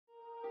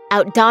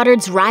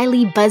OutDaughtered's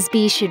Riley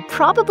Busby should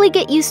probably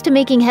get used to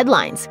making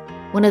headlines.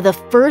 One of the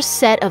first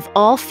set of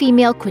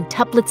all-female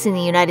quintuplets in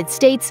the United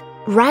States,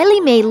 Riley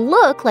may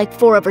look like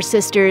four of her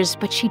sisters,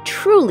 but she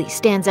truly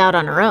stands out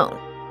on her own.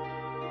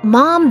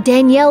 Mom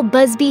Danielle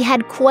Busby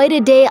had quite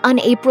a day on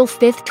April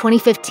 5,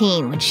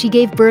 2015, when she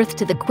gave birth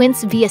to the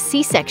Quints via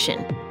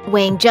C-section.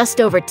 Weighing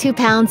just over 2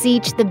 pounds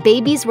each, the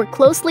babies were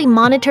closely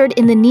monitored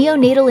in the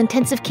neonatal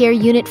intensive care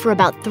unit for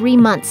about 3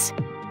 months.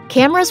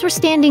 Cameras were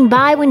standing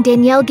by when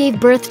Danielle gave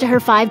birth to her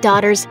 5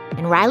 daughters,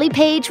 and Riley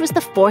Page was the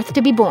 4th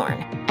to be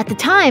born. At the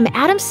time,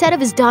 Adam said of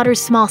his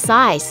daughter's small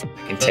size,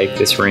 I can take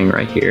this ring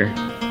right here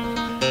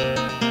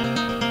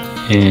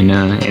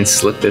and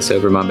slip this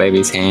over my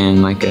baby's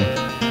hand like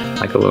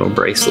a little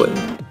bracelet.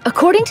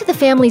 According to the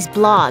family's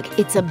blog,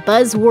 It's a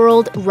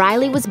Buzzworld,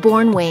 Riley was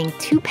born weighing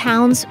 2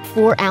 pounds,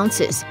 4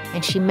 ounces,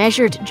 and she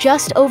measured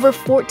just over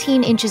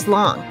 14 inches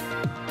long.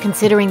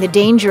 Considering the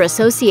danger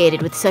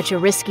associated with such a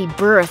risky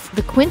birth,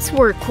 the Quints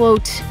were,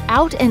 quote,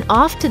 out and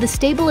off to the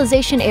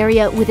stabilization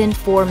area within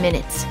 4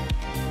 minutes.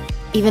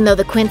 Even though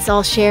the Quints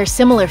all share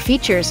similar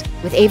features,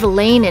 with Ava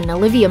Lane and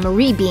Olivia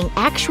Marie being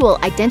actual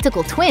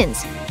identical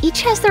twins,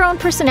 each has their own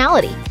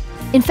personality.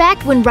 In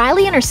fact, when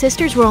Riley and her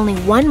sisters were only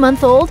 1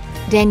 month old,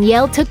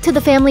 Danielle took to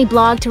the family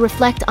blog to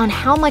reflect on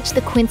how much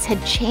the Quints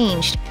had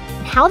changed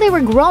and how they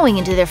were growing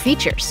into their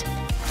features.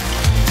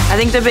 I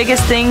think the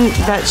biggest thing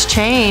that's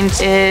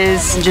changed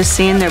is just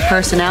seeing their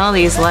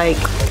personalities, like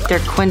they're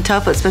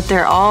quintuplets, but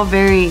they're all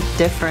very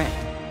different.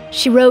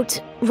 She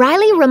wrote,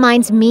 Riley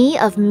reminds me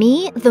of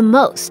me the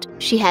most.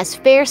 She has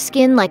fair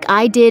skin like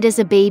I did as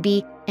a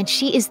baby, and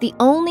she is the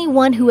only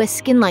one who has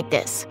skin like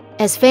this.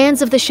 As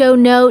fans of the show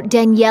know,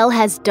 Danielle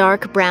has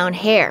dark brown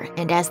hair,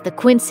 and as the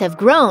Quints have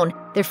grown,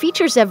 their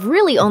features have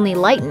really only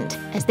lightened,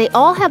 as they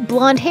all have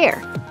blonde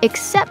hair,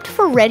 except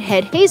for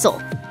redhead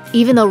Hazel.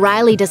 Even though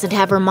Riley doesn't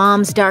have her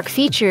mom's dark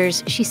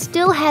features, she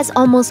still has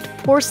almost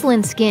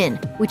porcelain skin,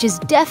 which is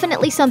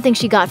definitely something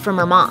she got from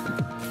her mom.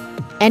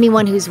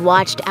 Anyone who's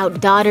watched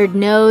OutDaughtered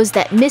knows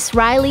that Miss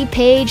Riley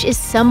Page is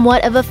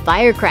somewhat of a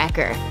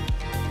firecracker.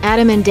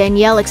 Adam and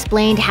Danielle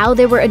explained how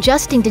they were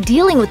adjusting to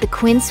dealing with the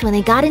Quints when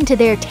they got into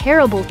their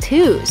terrible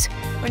twos.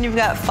 When you've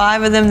got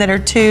 5 of them that are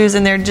twos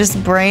and their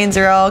just brains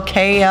are all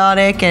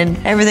chaotic and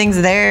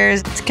everything's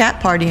theirs, it's a cat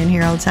party in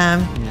here all the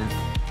time. Yeah.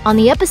 On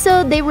the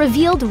episode, they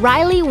revealed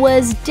Riley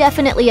was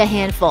definitely a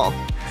handful.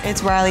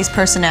 It's Riley's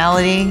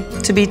personality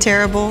to be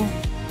terrible.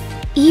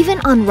 Even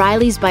on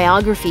Riley's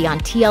biography on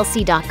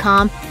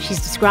TLC.com, she's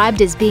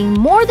described as being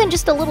more than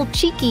just a little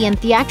cheeky and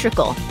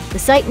theatrical. The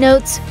site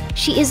notes,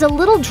 she is a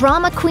little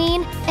drama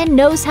queen and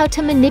knows how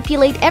to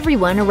manipulate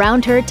everyone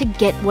around her to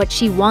get what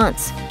she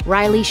wants.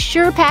 Riley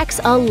sure packs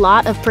a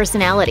lot of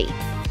personality.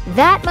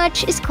 That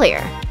much is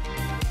clear.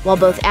 While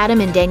both Adam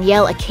and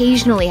Danielle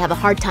occasionally have a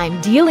hard time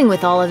dealing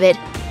with all of it,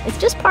 it's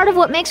just part of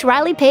what makes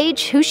Riley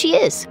Page who she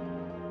is.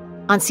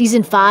 On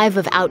Season 5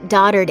 of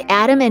OutDaughtered,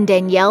 Adam and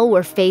Danielle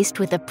were faced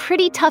with a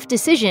pretty tough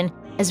decision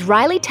as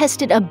Riley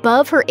tested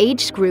above her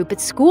age group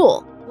at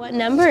school. What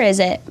number is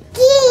it?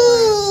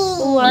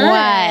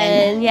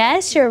 1.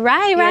 Yes, you're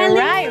right, Riley.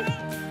 You're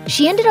right.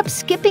 She ended up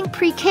skipping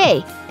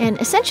pre-K and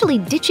essentially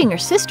ditching her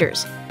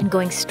sisters and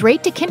going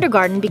straight to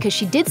kindergarten because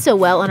she did so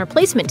well on her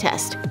placement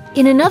test.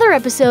 In another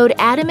episode,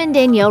 Adam and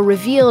Danielle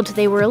revealed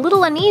they were a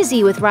little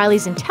uneasy with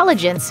Riley's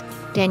intelligence.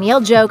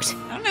 Danielle joked,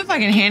 I don't know if I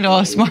can handle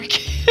a smart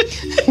kid.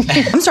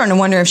 I'm starting to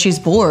wonder if she's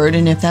bored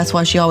and if that's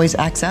why she always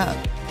acts up.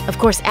 Of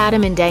course,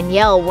 Adam and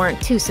Danielle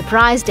weren't too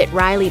surprised at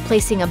Riley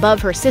placing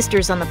above her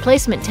sisters on the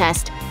placement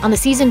test. On the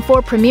Season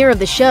 4 premiere of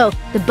the show,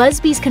 the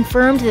Busbys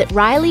confirmed that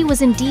Riley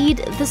was indeed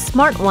the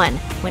smart one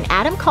when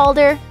Adam called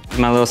her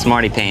My little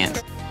smarty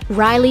pants.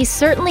 Riley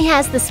certainly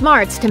has the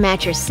smarts to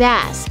match her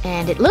sass,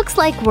 and it looks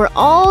like we're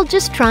all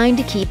just trying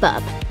to keep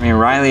up. I mean,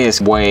 Riley is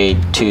way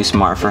too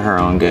smart for her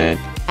own good.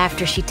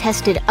 After she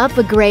tested up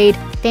a grade,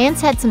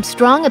 fans had some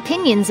strong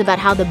opinions about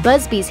how the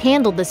Busbys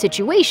handled the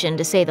situation,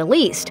 to say the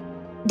least.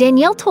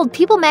 Danielle told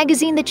People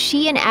magazine that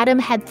she and Adam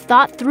had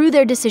thought through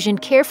their decision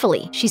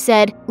carefully. She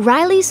said,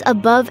 Riley's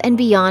above and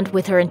beyond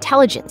with her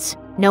intelligence.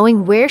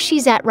 Knowing where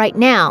she's at right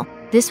now,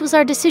 this was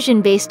our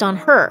decision based on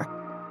her.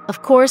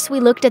 Of course, we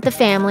looked at the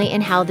family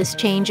and how this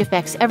change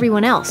affects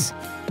everyone else.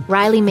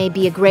 Riley may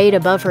be a grade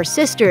above her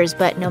sisters,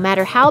 but no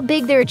matter how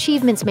big their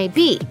achievements may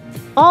be,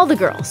 all the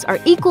girls are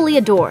equally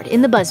adored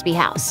in the Busby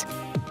house.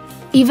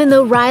 Even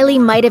though Riley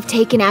might have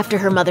taken after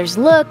her mother's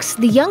looks,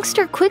 the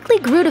youngster quickly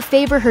grew to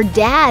favor her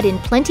dad in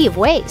plenty of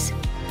ways.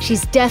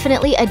 She's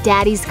definitely a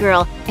daddy's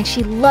girl, and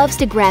she loves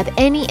to grab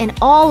any and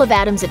all of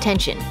Adam's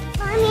attention.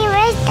 Mommy,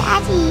 where's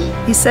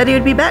Daddy? He said he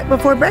would be back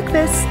before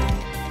breakfast.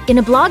 In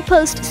a blog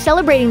post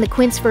celebrating the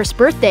Quints' first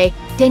birthday,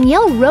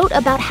 Danielle wrote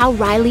about how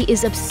Riley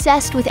is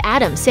obsessed with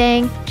Adam,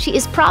 saying, she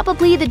is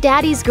probably the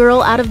daddy's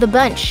girl out of the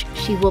bunch.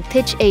 She will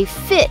pitch a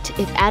fit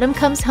if Adam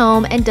comes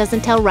home and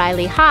doesn't tell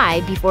Riley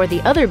hi before the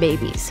other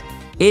babies.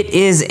 It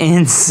is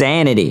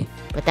insanity.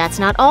 But that's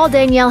not all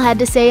Danielle had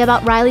to say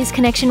about Riley's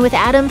connection with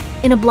Adam.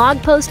 In a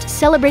blog post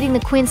celebrating the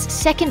Quints'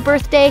 second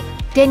birthday,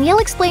 Danielle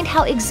explained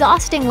how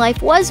exhausting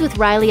life was with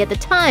Riley at the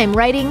time,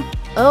 writing,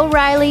 "Oh,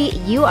 Riley,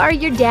 you are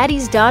your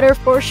daddy's daughter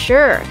for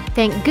sure.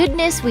 Thank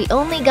goodness we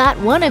only got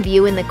one of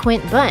you in the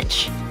Quint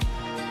bunch."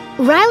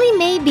 Riley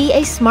may be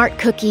a smart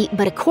cookie,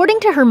 but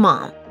according to her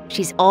mom,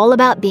 she's all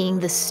about being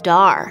the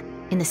star.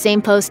 In the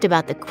same post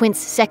about the Quint's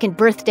second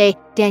birthday,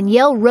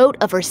 Danielle wrote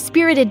of her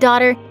spirited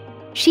daughter,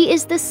 "She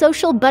is the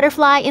social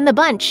butterfly in the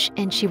bunch,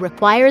 and she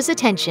requires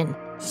attention."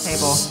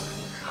 Table.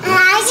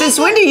 Since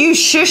when do you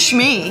shush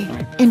me?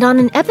 And on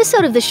an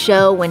episode of the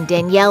show, when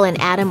Danielle and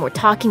Adam were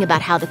talking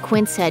about how the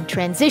Quints had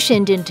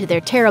transitioned into their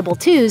terrible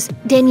twos,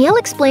 Danielle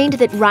explained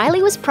that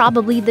Riley was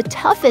probably the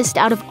toughest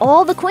out of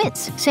all the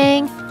Quints,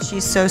 saying,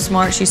 "She's so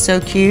smart, she's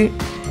so cute,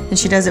 and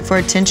she does it for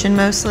attention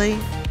mostly."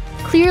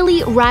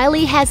 Clearly,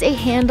 Riley has a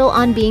handle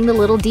on being the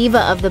little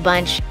diva of the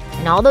bunch,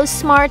 and all those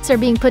smarts are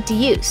being put to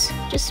use,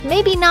 just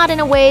maybe not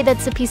in a way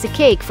that's a piece of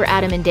cake for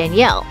Adam and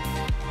Danielle.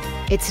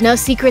 It's no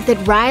secret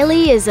that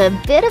Riley is a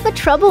bit of a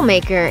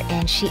troublemaker,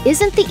 and she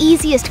isn't the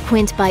easiest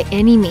Quint by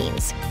any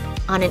means.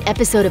 On an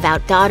episode of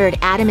OutDaughtered,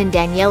 Adam and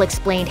Danielle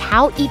explained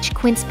how each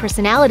Quint's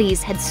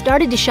personalities had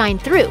started to shine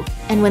through,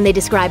 and when they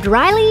described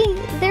Riley,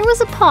 there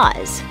was a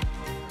pause.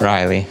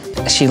 Riley,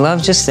 she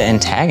loves just to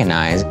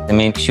antagonize. I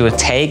mean, she would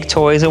take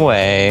toys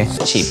away.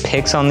 She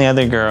picks on the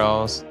other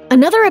girls.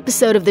 Another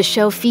episode of the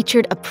show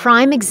featured a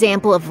prime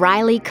example of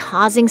Riley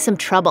causing some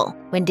trouble.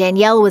 When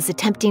Danielle was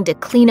attempting to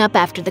clean up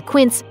after the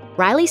Quints,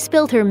 Riley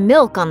spilled her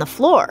milk on the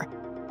floor.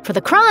 For the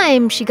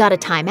crime, she got a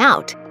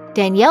timeout.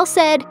 Danielle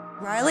said,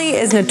 Riley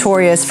is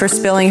notorious for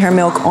spilling her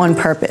milk on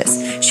purpose.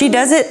 She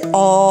does it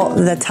all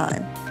the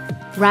time.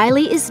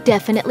 Riley is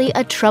definitely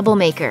a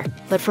troublemaker,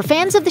 but for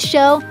fans of the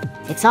show,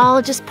 it's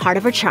all just part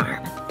of her charm.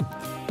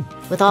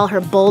 With all her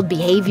bold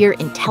behavior,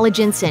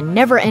 intelligence, and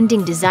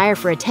never-ending desire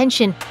for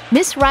attention,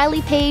 Miss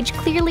Riley Page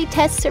clearly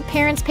tests her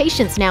parents'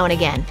 patience now and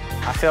again.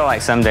 I feel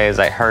like some days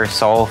like her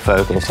sole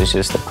focus is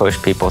just to push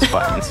people's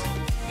buttons.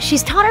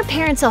 She's taught her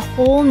parents a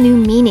whole new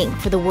meaning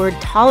for the word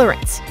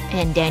tolerance,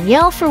 and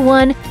Danielle, for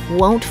one,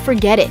 won't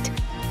forget it.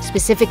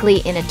 Specifically,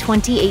 in a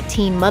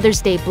 2018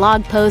 Mother's Day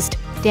blog post,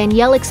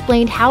 Danielle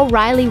explained how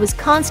Riley was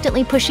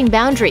constantly pushing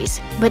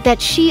boundaries, but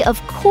that she, of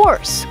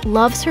course,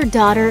 loves her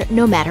daughter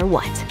no matter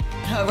what.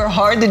 However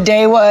hard the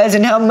day was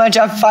and how much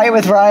I fight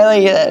with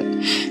Riley,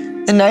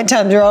 the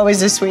nighttimes are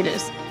always the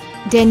sweetest.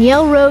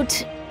 Danielle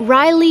wrote,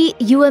 "Riley,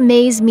 you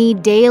amaze me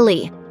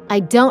daily. I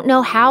don't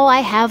know how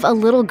I have a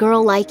little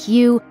girl like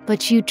you,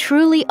 but you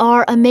truly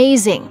are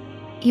amazing.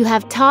 You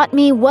have taught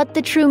me what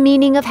the true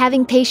meaning of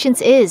having patience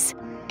is,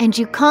 and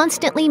you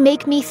constantly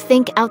make me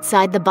think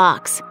outside the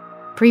box."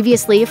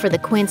 Previously, for the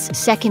Quint's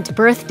second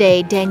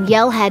birthday,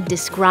 Danielle had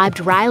described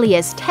Riley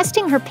as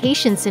testing her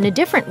patience in a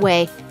different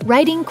way,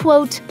 writing,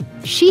 quote,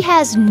 "She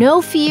has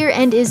no fear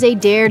and is a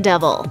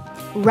daredevil.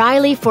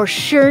 Riley for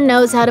sure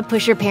knows how to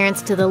push her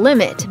parents to the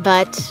limit,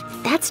 but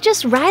that's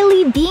just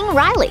Riley being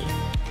Riley."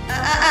 Keep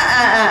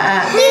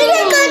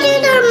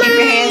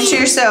your hands to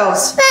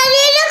yourselves.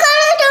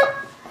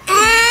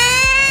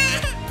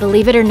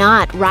 Believe it or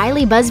not,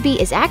 Riley Busby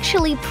is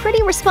actually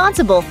pretty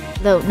responsible,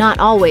 though not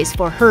always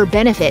for her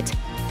benefit.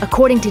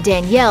 According to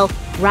Danielle,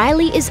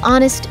 Riley is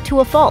honest to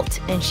a fault,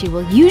 and she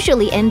will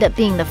usually end up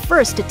being the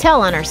first to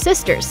tell on her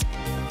sisters.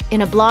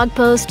 In a blog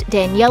post,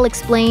 Danielle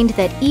explained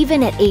that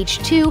even at age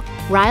 2,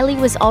 Riley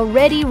was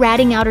already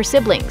ratting out her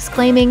siblings,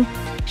 claiming,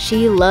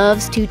 "She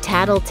loves to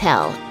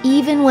tattletale,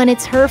 even when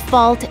it's her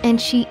fault and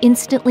she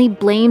instantly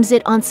blames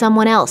it on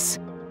someone else.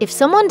 If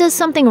someone does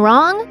something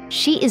wrong,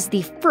 she is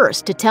the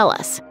first to tell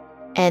us."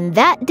 And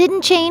that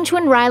didn't change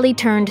when Riley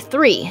turned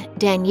 3.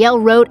 Danielle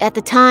wrote at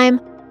the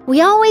time,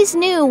 "We always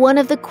knew one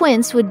of the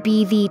Quints would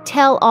be the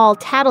tell-all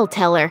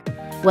tattleteller.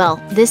 Well,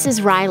 this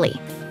is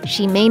Riley.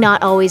 She may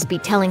not always be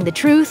telling the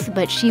truth,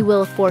 but she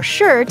will for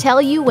sure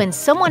tell you when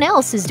someone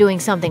else is doing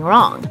something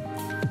wrong."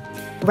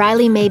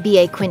 Riley may be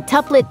a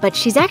quintuplet, but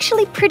she's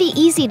actually pretty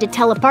easy to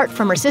tell apart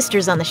from her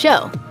sisters on the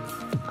show.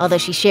 Although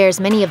she shares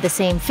many of the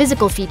same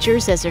physical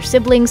features as her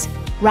siblings,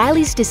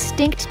 Riley's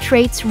distinct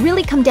traits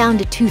really come down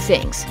to 2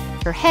 things: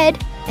 her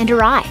head and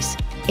her eyes.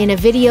 In a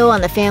video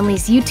on the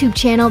family's YouTube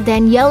channel,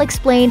 Danielle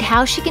explained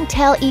how she can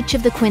tell each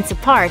of the Quints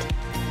apart.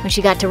 When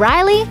she got to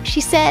Riley,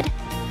 she said,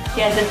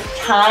 "She has a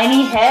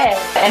tiny head,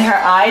 and her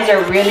eyes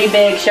are really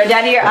big. Show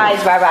Daddy your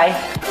eyes, bye-bye."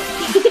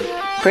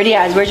 Pretty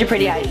eyes, where's your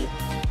pretty eyes?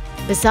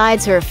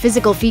 Besides her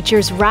physical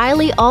features,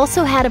 Riley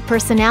also had a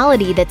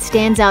personality that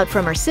stands out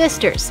from her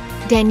sisters.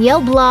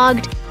 Danielle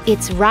blogged,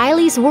 "It's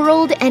Riley's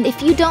world, and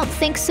if you don't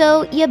think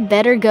so, you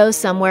better go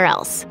somewhere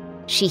else.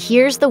 She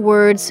hears the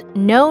words,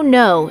 no,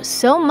 no,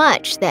 so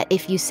much that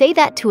if you say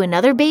that to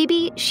another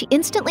baby, she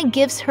instantly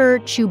gives her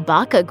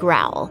Chewbacca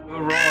growl."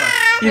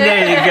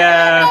 There you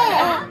go.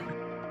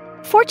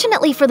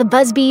 Fortunately for the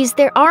Busbys,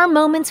 there are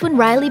moments when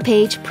Riley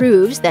Page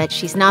proves that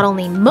she's not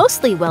only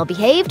mostly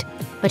well-behaved,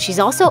 but she's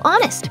also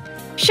honest.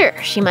 Sure,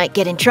 she might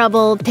get in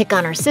trouble, pick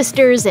on her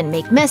sisters, and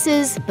make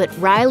messes, but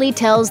Riley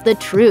tells the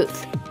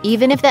truth,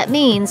 even if that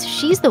means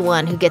she's the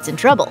one who gets in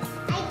trouble.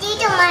 I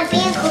did my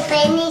pink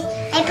penny.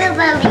 I put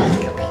my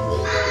pink penny.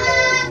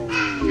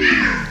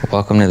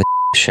 Welcome to the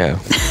show.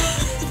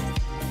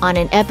 On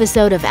an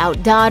episode of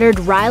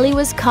OutDaughtered, Riley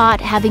was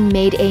caught having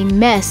made a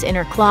mess in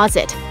her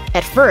closet.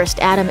 At first,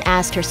 Adam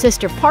asked her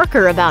sister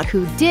Parker about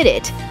who did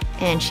it,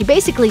 and she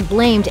basically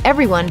blamed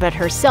everyone but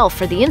herself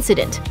for the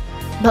incident.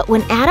 But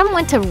when Adam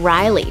went to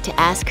Riley to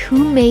ask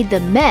who made the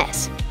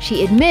mess,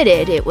 she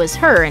admitted it was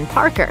her and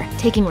Parker,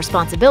 taking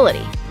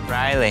responsibility.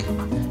 Riley,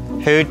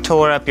 who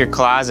tore up your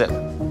closet?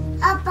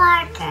 A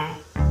Parker.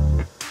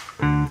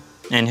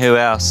 And who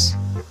else?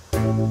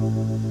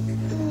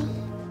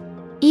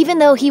 Even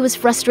though he was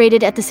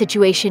frustrated at the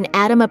situation,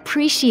 Adam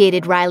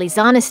appreciated Riley's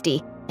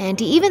honesty, and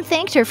he even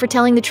thanked her for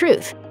telling the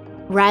truth.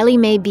 Riley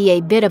may be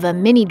a bit of a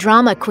mini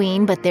drama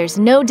queen, but there's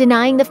no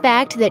denying the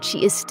fact that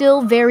she is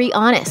still very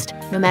honest,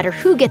 no matter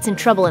who gets in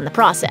trouble in the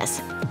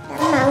process.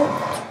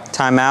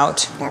 Time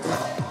out.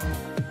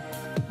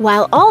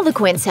 While all the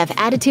Quints have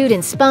attitude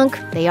and spunk,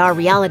 they are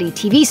reality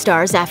TV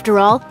stars after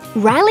all,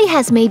 Riley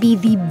has maybe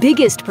the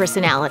biggest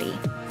personality.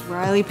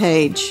 Riley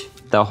Page.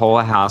 The whole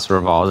house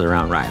revolves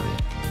around Riley.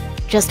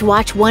 Just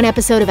watch one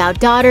episode of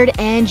OutDaughtered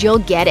and you'll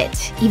get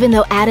it. Even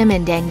though Adam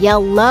and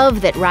Danielle love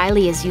that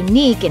Riley is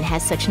unique and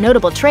has such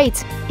notable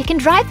traits, it can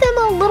drive them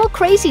a little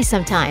crazy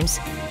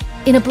sometimes.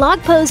 In a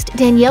blog post,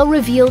 Danielle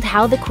revealed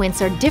how the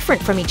Quints are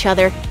different from each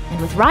other,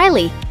 and with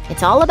Riley,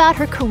 it's all about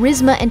her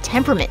charisma and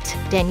temperament.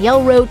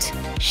 Danielle wrote,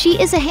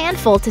 "She is a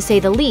handful to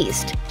say the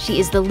least. She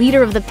is the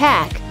leader of the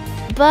pack,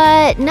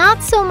 but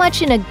not so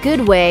much in a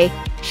good way.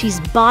 She's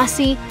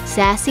bossy,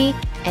 sassy,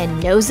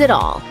 and knows it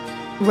all.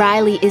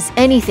 Riley is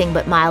anything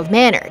but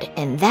mild-mannered,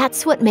 and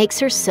that's what makes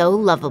her so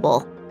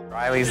lovable."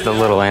 Riley's the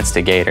little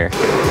instigator.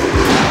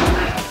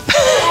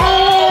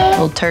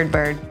 Little turd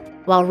bird.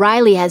 While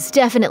Riley has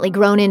definitely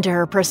grown into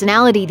her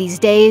personality these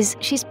days,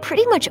 she's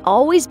pretty much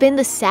always been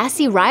the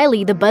sassy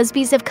Riley the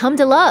Busbys have come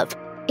to love.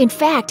 In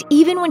fact,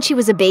 even when she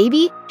was a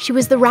baby, she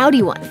was the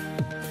rowdy one.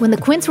 When the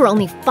Quints were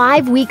only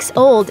 5 weeks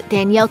old,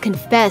 Danielle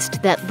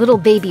confessed that little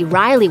baby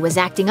Riley was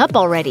acting up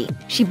already.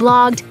 She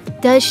blogged,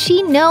 "Does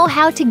she know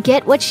how to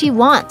get what she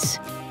wants?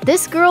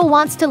 This girl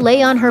wants to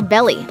lay on her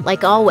belly,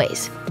 like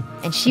always.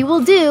 And she will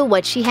do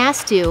what she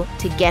has to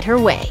get her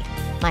way.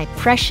 My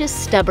precious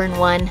stubborn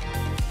one."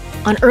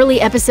 On early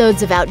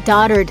episodes of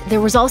OutDaughtered,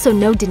 there was also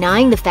no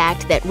denying the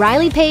fact that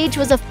Riley Page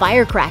was a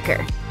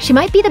firecracker. She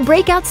might be the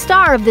breakout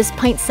star of this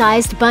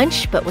pint-sized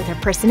bunch, but with her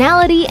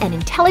personality and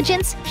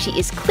intelligence, she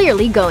is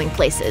clearly going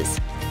places.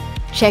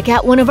 Check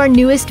out one of our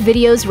newest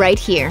videos right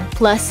here.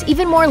 Plus,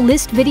 even more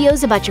list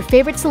videos about your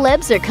favorite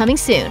celebs are coming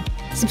soon.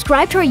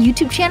 Subscribe to our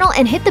YouTube channel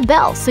and hit the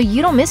bell so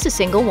you don't miss a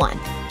single one.